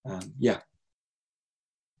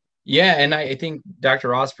 Yeah, and I think Dr.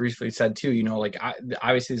 Ross briefly said too,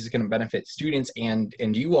 obviously this is going to benefit students and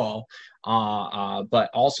you all,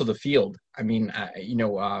 but also the field. I mean,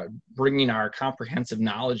 bringing our comprehensive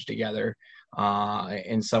knowledge together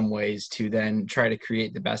in some ways to then try to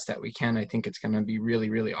create the best that we can. I think it's going to be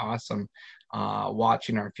really, really awesome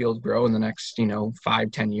watching our field grow in the next,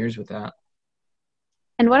 5-10 years with that.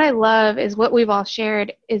 And what I love is what we've all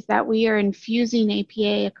shared is that we are infusing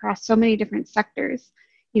APA across so many different sectors.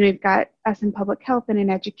 We've got us in public health and in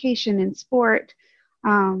education and sport,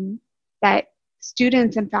 that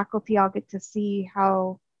students and faculty all get to see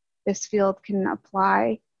how this field can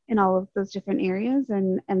apply in all of those different areas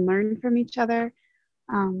and learn from each other.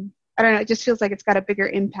 I don't know, it just feels like it's got a bigger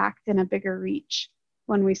impact and a bigger reach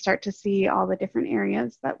when we start to see all the different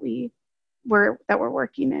areas that we're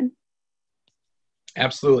working in.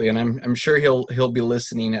 Absolutely, and I'm sure he'll be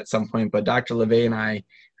listening at some point. But Dr. LeVay and I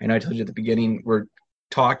know I told you at the beginning, we're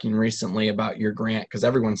talking recently about your grant because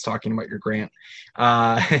everyone's talking about your grant.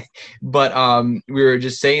 But we were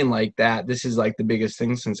just saying like that this is like the biggest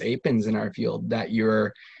thing since APINS in our field, that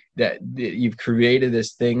you've created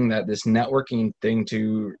this thing, this networking thing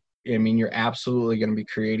you're absolutely going to be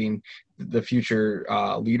creating the future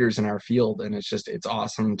leaders in our field, and it's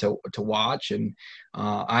awesome to watch, and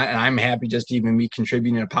I'm happy just to even be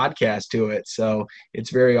contributing a podcast to it. So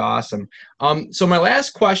it's very awesome. So my last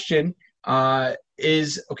question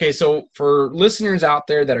is, okay, so for listeners out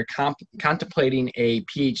there that are contemplating a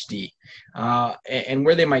PhD and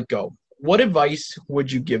where they might go, what advice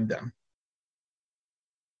would you give them?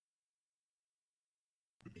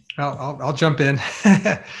 I'll jump in.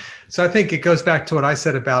 So I think it goes back to what I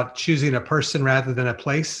said about choosing a person rather than a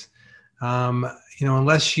place.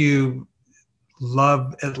 Unless you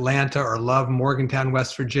love Atlanta or love Morgantown,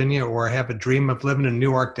 West Virginia, or have a dream of living in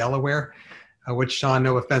Newark, Delaware, which, Sean,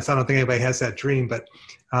 no offense, I don't think anybody has that dream, but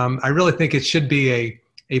I really think it should be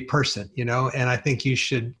a person, and I think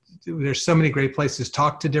there's so many great places,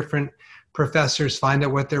 talk to different professors, find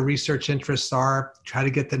out what their research interests are, try to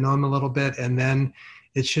get to know them a little bit, and then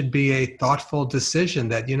it should be a thoughtful decision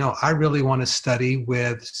that, I really want to study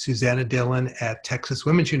with Susanna Dillon at Texas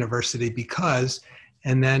Women's University because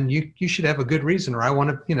and then you should have a good reason, or I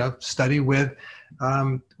want to, study with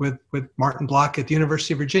Martin Block at the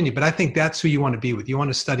University of Virginia. But I think that's who you want to be with. You want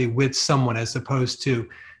to study with someone as opposed to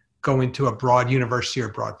going to a broad university or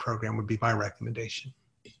broad program would be my recommendation.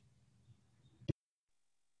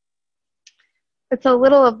 It's a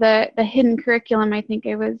little of the hidden curriculum I think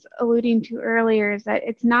I was alluding to earlier, is that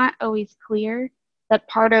it's not always clear that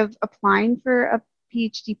part of applying for a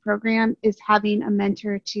PhD program is having a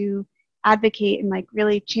mentor to advocate and like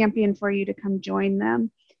really champion for you to come join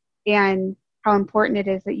them, and how important it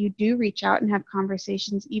is that you do reach out and have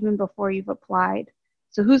conversations even before you've applied.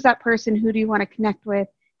 So who's that person? Who do you want to connect with?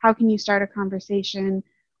 How can you start a conversation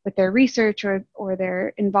with their research or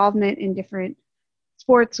their involvement in different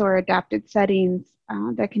sports or adapted settings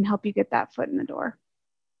that can help you get that foot in the door?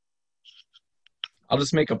 I'll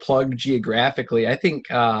just make a plug geographically. I think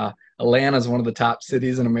Atlanta is one of the top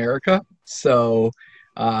cities in America. So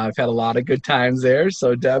I've had a lot of good times there.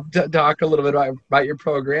 So Deb, talk a little bit about your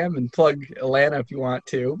program and plug Atlanta if you want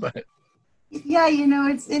to. But yeah,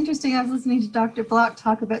 it's interesting. I was listening to Dr. Block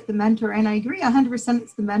talk about the mentor, and I agree 100%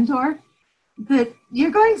 it's the mentor. But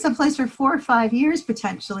you're going someplace for 4 or 5 years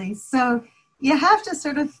potentially. So you have to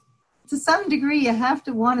sort of, to some degree, you have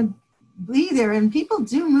to want to be there. And people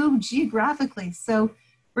do move geographically. So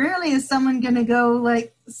rarely is someone going to go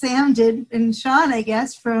like Sam did, and Sean, I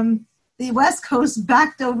guess, from the West Coast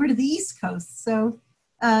back over to the East Coast. So,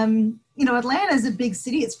 Atlanta is a big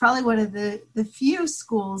city. It's probably one of the few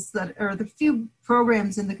schools the few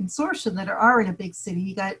programs in the consortium that are in a big city.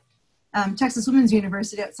 You got Texas Women's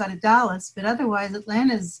University outside of Dallas, but otherwise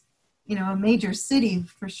Atlanta's, a major city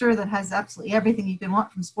for sure that has absolutely everything you can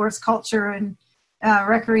want from sports, culture, and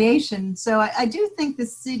recreation. So I do think the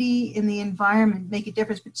city and the environment make a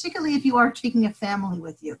difference, particularly if you are taking a family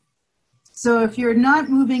with you. So if you're not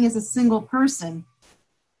moving as a single person,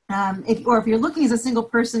 if you're looking as a single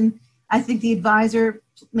person, I think the advisor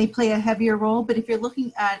may play a heavier role. But if you're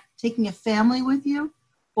looking at taking a family with you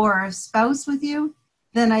or a spouse with you,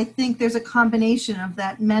 then I think there's a combination of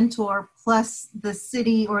that mentor plus the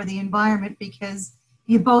city or the environment, because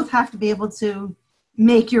you both have to be able to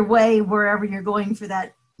make your way wherever you're going for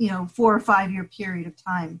that, 4 or 5 year period of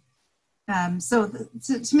time. So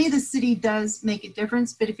to me, the city does make a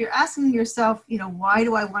difference. But if you're asking yourself, why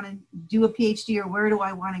do I want to do a PhD or where do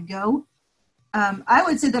I want to go? I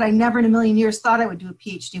would say that I never in a million years thought I would do a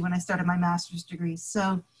PhD when I started my master's degree.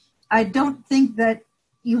 So I don't think that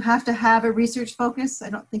you have to have a research focus. I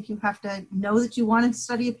don't think you have to know that you want to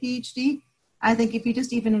study a PhD. I think if you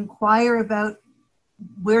just even inquire about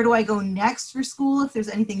where do I go next for school, if there's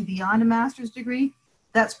anything beyond a master's degree,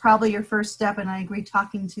 that's probably your first step. And I agree,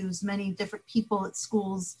 talking to as many different people at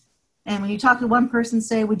schools. And when you talk to one person,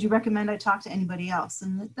 say, would you recommend I talk to anybody else?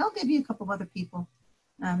 And they'll give you a couple of other people.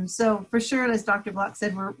 So for sure, as Dr. Block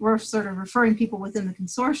said, we're sort of referring people within the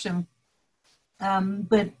consortium.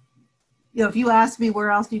 But if you ask me where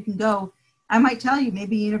else you can go, I might tell you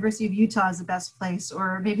maybe University of Utah is the best place,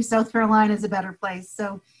 or maybe South Carolina is a better place.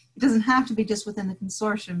 So it doesn't have to be just within the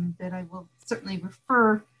consortium, but I will certainly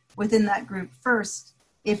refer within that group first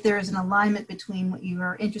if there is an alignment between what you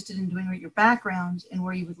are interested in doing with your background and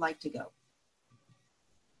where you would like to go.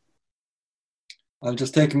 I'll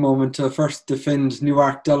just take a moment to first defend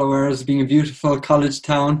Newark, Delaware as being a beautiful college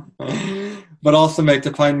town, but also make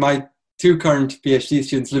the point my 2 current PhD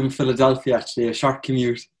students live in Philadelphia, actually, a short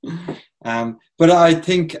commute. But I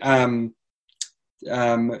think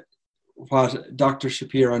what Dr.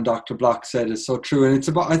 Shapiro and Dr. Block said is so true. And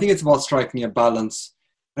I think it's about striking a balance,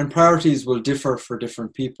 and priorities will differ for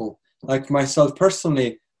different people. Like myself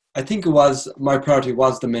personally, I think my priority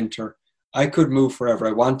was the mentor. I could move wherever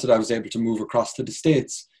I wanted. I was able to move across to the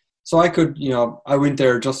States. So I could, I went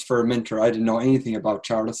there just for a mentor. I didn't know anything about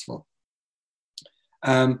Charlottesville.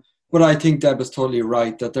 But I think Deb is totally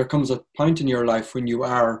right that there comes a point in your life when you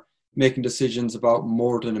are making decisions about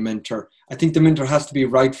more than a mentor. I think the mentor has to be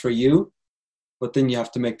right for you, but then you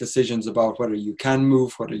have to make decisions about whether you can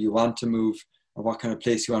move, whether you want to move, or what kind of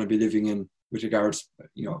place you want to be living in with regards,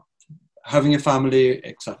 having a family,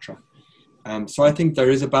 etc. So I think there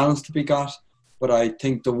is a balance to be got, but I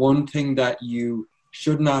think the one thing that you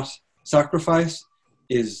should not sacrifice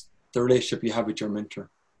is the relationship you have with your mentor.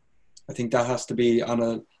 I think that has to be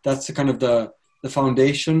that's the kind of the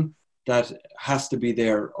foundation that has to be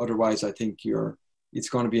there. Otherwise, I think it's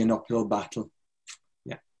going to be an uphill battle.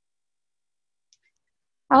 Yeah.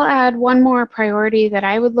 I'll add one more priority that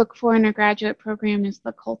I would look for in a graduate program is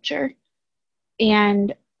the culture.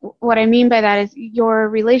 And what I mean by that is your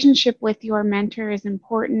relationship with your mentor is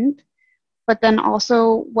important, but then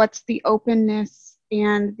also what's the openness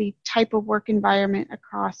and the type of work environment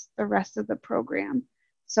across the rest of the program.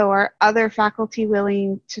 So are other faculty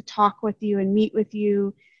willing to talk with you and meet with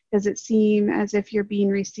you? Does it seem as if you're being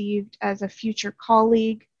received as a future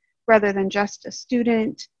colleague rather than just a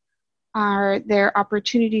student? Are there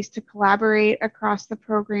opportunities to collaborate across the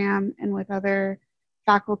program and with other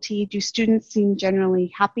faculty? Do students seem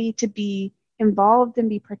generally happy to be involved and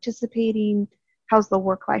be participating? How's the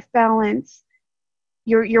work-life balance?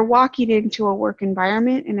 You're walking into a work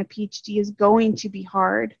environment, and a PhD is going to be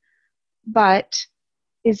hard, but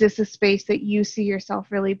is this a space that you see yourself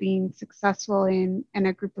really being successful in, and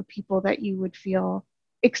a group of people that you would feel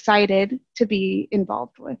excited to be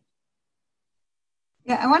involved with?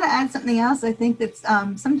 Yeah, I want to add something else. I think that's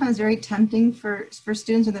sometimes very tempting for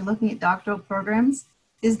students when they're looking at doctoral programs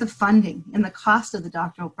is the funding and the cost of the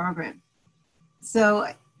doctoral program. So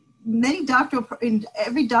every doctoral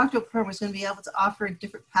program is going to be able to offer a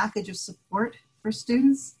different package of support for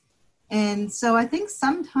students. And so I think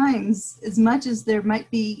sometimes, as much as there might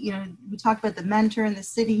be, we talked about the mentor in the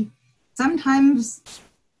city, sometimes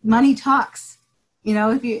money talks.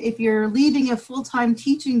 If you're leaving a full-time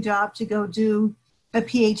teaching job to go do a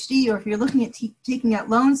PhD, or if you're looking at taking out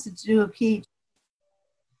loans to do a PhD,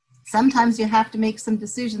 sometimes you have to make some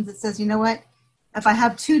decisions that says, you know what, if I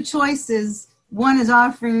have two choices, one is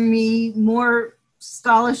offering me more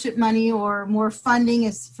scholarship money or more funding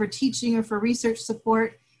as for teaching or for research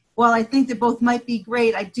support. While I think that both might be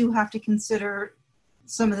great, I do have to consider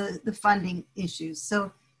some of the funding issues.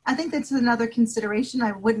 So I think that's another consideration.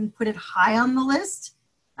 I wouldn't put it high on the list,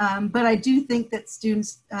 but I do think that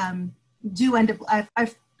students do end up,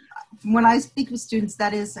 when I speak with students,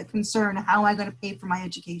 that is a concern. How am I going to pay for my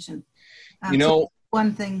education? So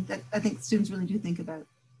one thing that I think students really do think about.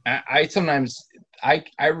 I sometimes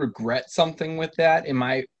regret something with that in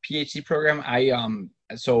my PhD program. I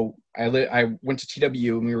went to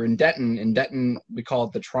TW and we were in Denton. In Denton, we call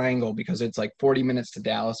it the Triangle because it's like 40 minutes to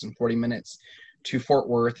Dallas and 40 minutes to Fort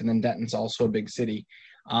Worth, and then Denton's also a big city.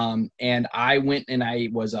 And I went and I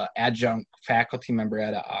was an adjunct faculty member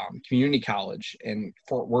at a community college in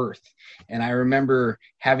Fort Worth. And I remember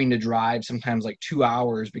having to drive sometimes like 2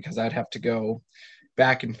 hours because I'd have to go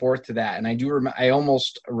back and forth to that. And I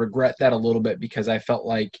almost regret that a little bit because I felt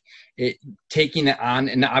like taking it on,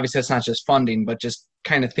 and obviously that's not just funding, but just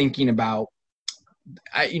kind of thinking about,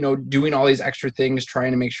 doing all these extra things,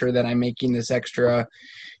 trying to make sure that I'm making this extra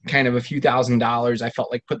kind of a few $1,000s. I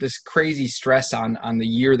felt like put this crazy stress on the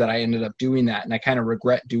year that I ended up doing that. And I kind of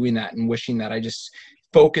regret doing that and wishing that I just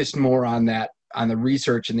focused more on that, on the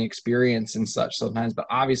research and the experience and such sometimes. But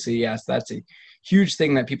obviously, yes, that's a huge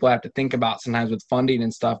thing that people have to think about sometimes with funding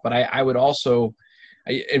and stuff. But I would also,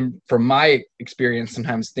 and from my experience,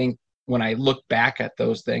 sometimes think when I look back at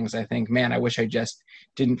those things, I think, man, I wish I just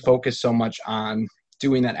didn't focus so much on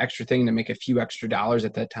doing that extra thing to make a few extra dollars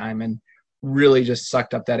at that time and really just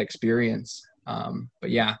sucked up that experience. But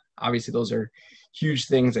yeah, obviously those are huge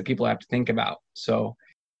things that people have to think about. So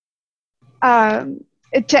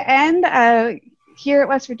to end, here at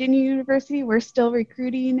West Virginia University, we're still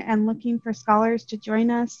recruiting and looking for scholars to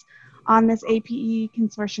join us on this APE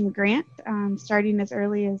consortium grant, starting as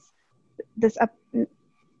early as this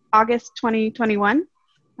August 2021.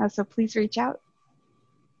 So please reach out.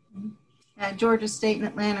 At Georgia State in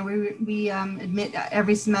Atlanta, we admit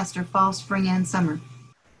every semester, fall, spring, and summer.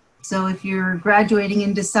 So if you're graduating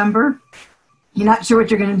in December, you're not sure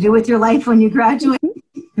what you're going to do with your life when you graduate,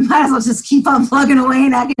 you might as well just keep on plugging away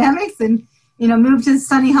in academics and move to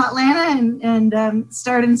sunny hot Atlanta and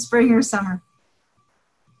start in spring or summer.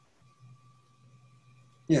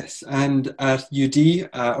 Yes, and at UD,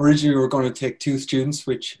 originally we were going to take 2 students,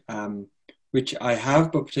 which I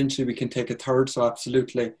have, but potentially we can take a third. So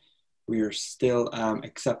absolutely, we are still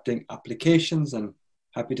accepting applications and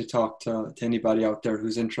happy to talk to anybody out there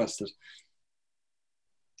who's interested.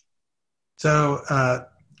 So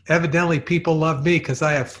evidently people love me because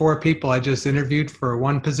I have 4 people I just interviewed for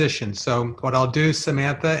one position. So what I'll do,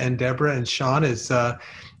 Samantha and Deborah and Sean, is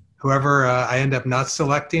whoever I end up not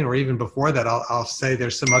selecting, or even before that, I'll say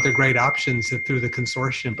there's some other great options through the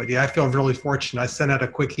consortium. But yeah, I feel really fortunate. I sent out a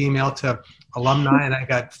quick email to alumni and I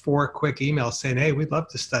got 4 quick emails saying, hey, we'd love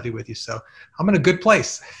to study with you. So I'm in a good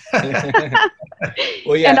place.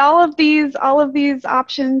 Well, yeah. And all of these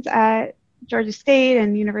options at Georgia State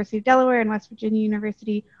and University of Delaware and West Virginia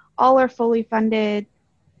University, all are fully funded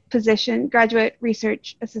graduate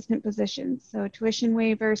research assistant positions. So tuition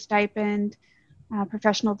waiver, stipend,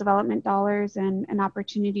 professional development dollars, and an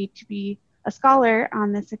opportunity to be a scholar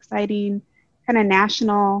on this exciting kind of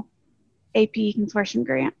national APE consortium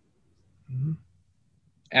grant. Mm-hmm.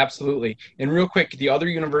 Absolutely. And real quick, the other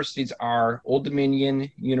universities are Old Dominion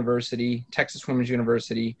University, Texas Women's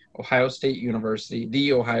University, Ohio State University,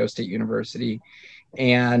 The Ohio State University,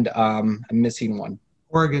 and I'm missing one.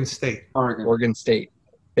 Oregon State. Oregon State.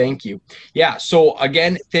 Thank you. Yeah. So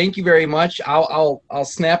again, thank you very much. I'll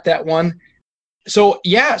snap that one. So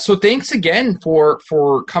yeah. So thanks again for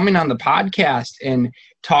coming on the podcast and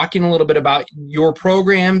talking a little bit about your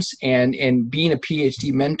programs and being a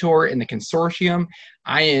PhD mentor in the consortium.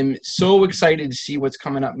 I am so excited to see what's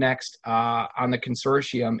coming up next on the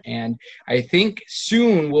consortium, and I think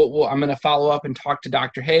soon I'm going to follow up and talk to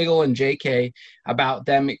Dr. Hagel and JK about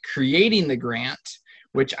them creating the grant,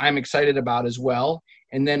 which I'm excited about as well.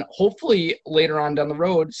 And then hopefully later on down the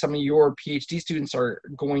road, some of your PhD students are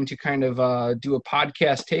going to kind of do a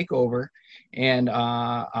podcast takeover and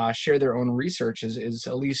share their own research is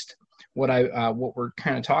at least what we're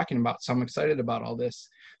kind of talking about. So I'm excited about all this.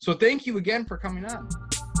 So thank you again for coming on.